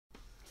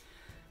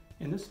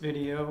In this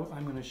video,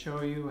 I'm going to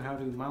show you how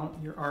to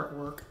mount your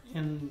artwork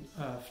in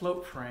a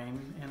float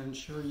frame and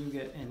ensure you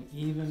get an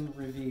even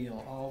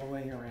reveal all the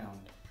way around.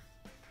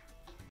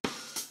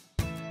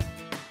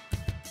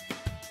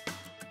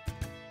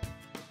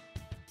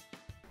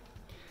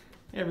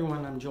 Hey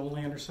everyone, I'm Joel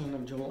Anderson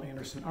of Joel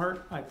Anderson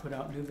Art. I put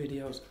out new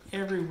videos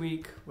every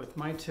week with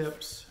my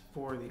tips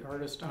for the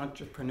artist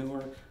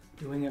entrepreneur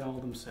doing it all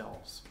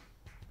themselves.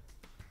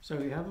 So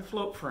you have a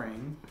float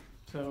frame.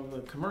 So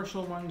the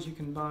commercial ones you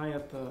can buy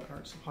at the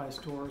art supply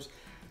stores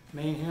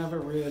may have a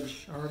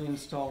ridge already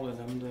installed in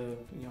them.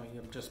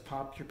 You just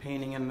pop your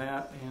painting in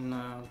that and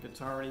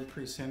it's already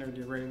pre-centered,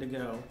 you're ready to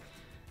go.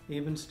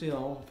 Even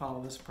still,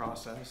 follow this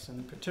process,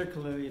 and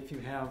particularly if you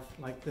have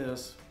like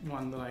this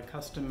one that I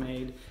custom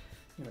made,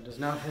 it does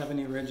not have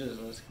any ridges,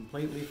 it's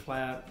completely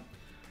flat.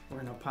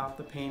 We're going to pop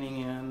the painting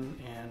in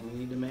and we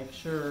need to make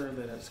sure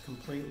that it's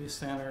completely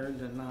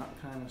centered and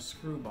not kind of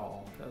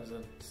screwball, because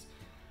it's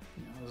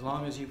as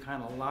long as you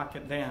kind of lock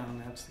it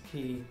down, that's the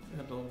key.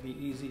 It'll be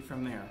easy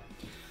from there.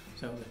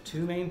 So the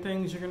two main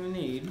things you're going to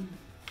need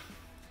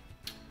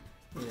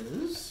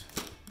is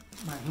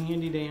my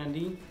handy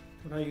dandy,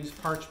 what I use,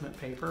 parchment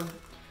paper.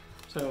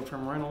 So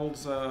from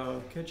Reynolds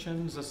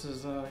Kitchens, this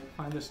is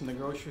find this in the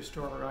grocery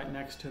store right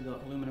next to the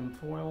aluminum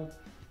foil.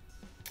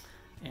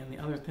 And the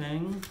other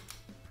thing,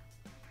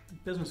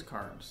 business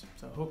cards.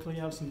 So hopefully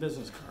you have some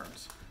business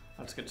cards.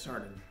 Let's get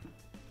started.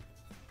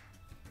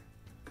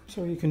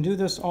 So you can do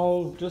this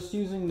all just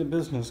using the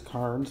business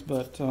cards,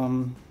 but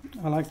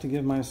I like to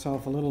give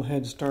myself a little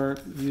head start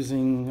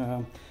using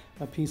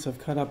a piece of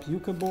cut up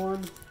Yucca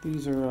board.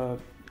 These are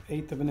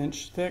 1/8 of an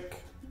inch thick,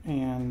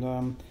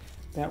 and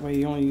that way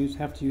you only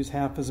have to use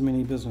half as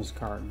many business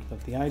cards. But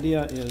the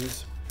idea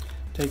is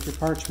take your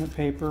parchment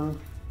paper,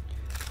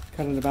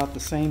 cut it about the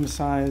same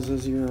size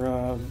as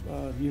your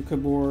Yucca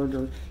board,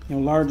 or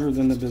larger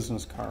than the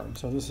business card.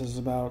 So this is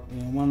about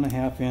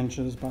 1.5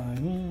 inches by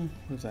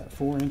what is that,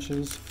 4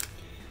 inches.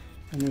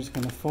 And you're just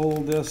going to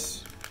fold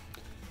this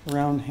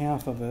around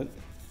half of it,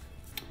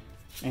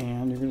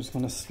 and you're just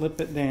going to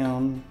slip it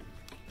down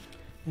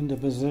into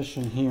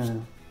position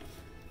here.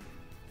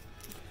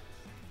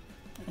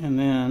 And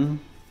then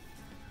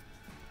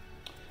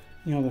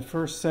the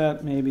first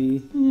set, maybe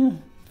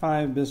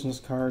 5 business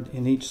cards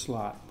in each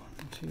slot.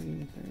 1, 2,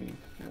 3,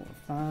 4,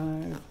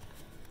 5.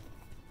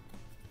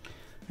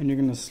 And you're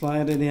going to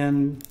slide it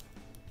in,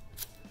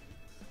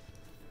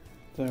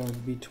 so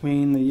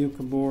between the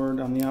Yucca board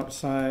on the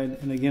outside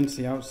and against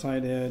the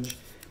outside edge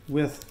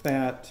with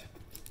that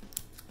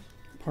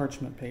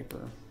parchment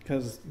paper,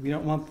 because we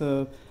don't want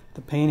the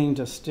painting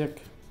to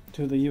stick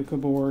to the Yucca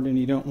board, and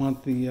you don't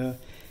want the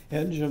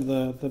edge of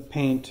the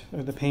paint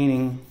or the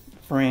painting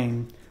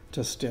frame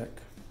to stick.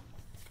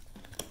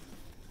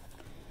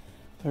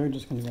 So we're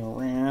just going to go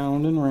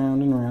round and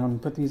round and round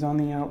and put these on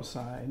the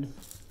outside.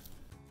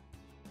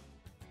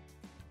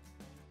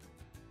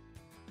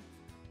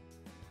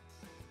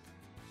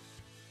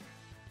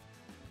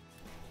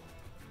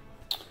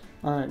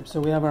 Alright, so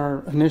we have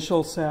our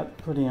initial set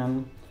put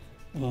in,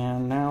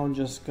 and now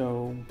just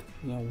go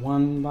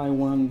one by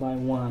one by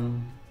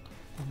one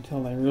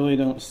until they really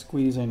don't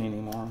squeeze in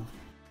anymore.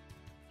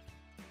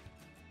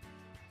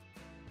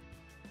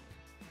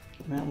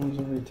 And that one's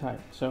already tight.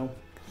 So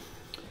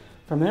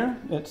from there,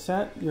 it's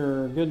set.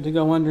 You're good to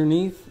go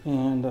underneath,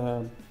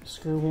 and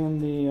screw in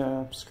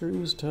the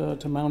screws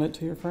to mount it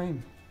to your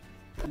frame.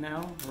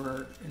 Now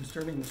we're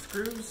inserting the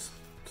screws.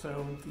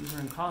 So these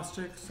are in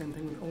caustic, same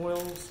thing with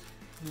oils.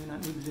 You may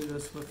not need to do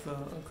this with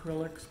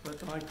acrylics,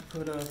 but I like to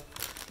put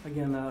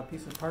again a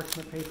piece of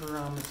parchment paper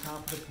on the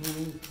top of the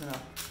painting.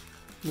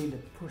 You need to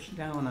push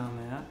down on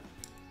that.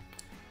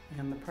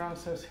 And the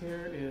process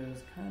here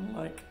is kind of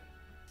like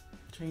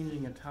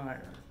changing a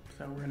tire.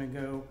 So we're going to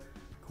go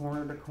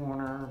corner to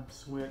corner,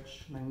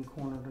 switch, then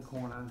corner to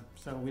corner.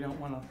 So we don't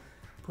want to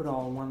put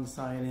all one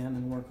side in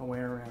and work our way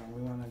around.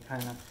 We want to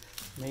kind of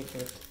make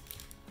it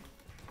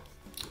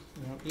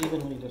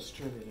evenly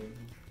distributed.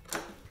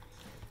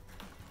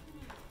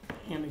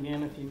 And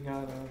again, if you've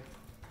got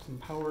some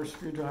power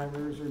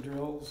screwdrivers or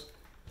drills,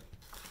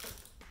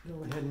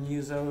 go ahead and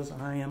use those.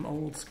 I am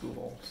old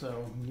school,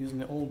 so I'm using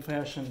the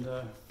old-fashioned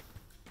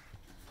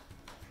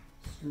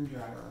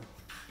screwdriver.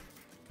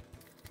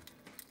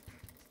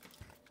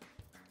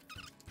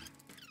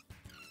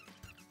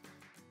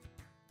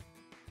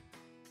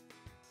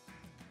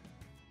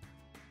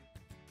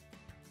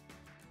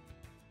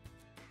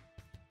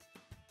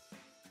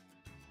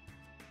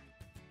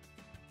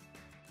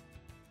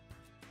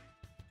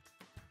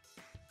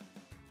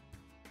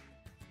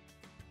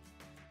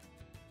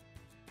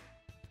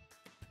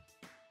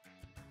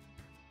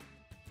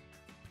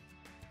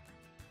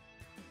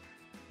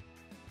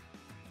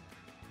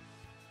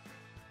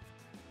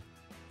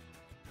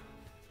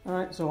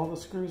 Alright, so all the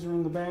screws are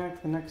in the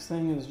back. The next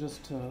thing is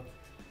just to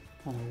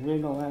kind of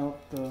wiggle out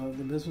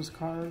the business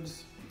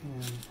cards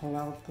and pull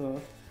out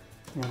the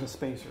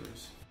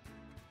spacers.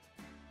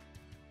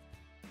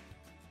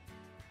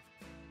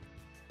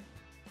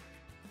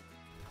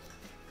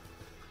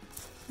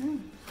 Okay,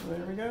 so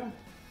there we go.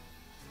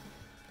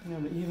 You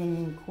have an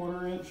even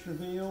 1/4 inch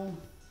reveal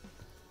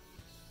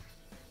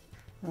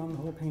around the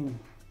whole painting.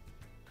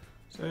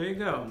 So there you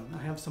go.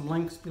 I have some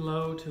links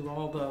below to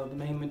all the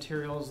main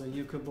materials, the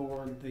Yucca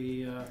board,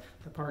 the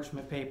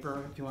parchment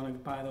paper, if you want to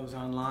buy those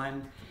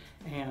online.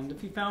 And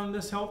if you found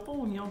this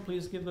helpful,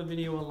 please give the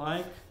video a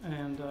like.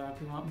 And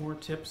if you want more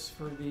tips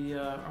for the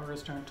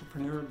artist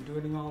entrepreneur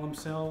doing it all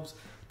themselves,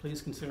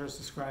 please consider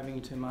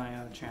subscribing to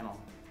my channel.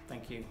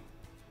 Thank you.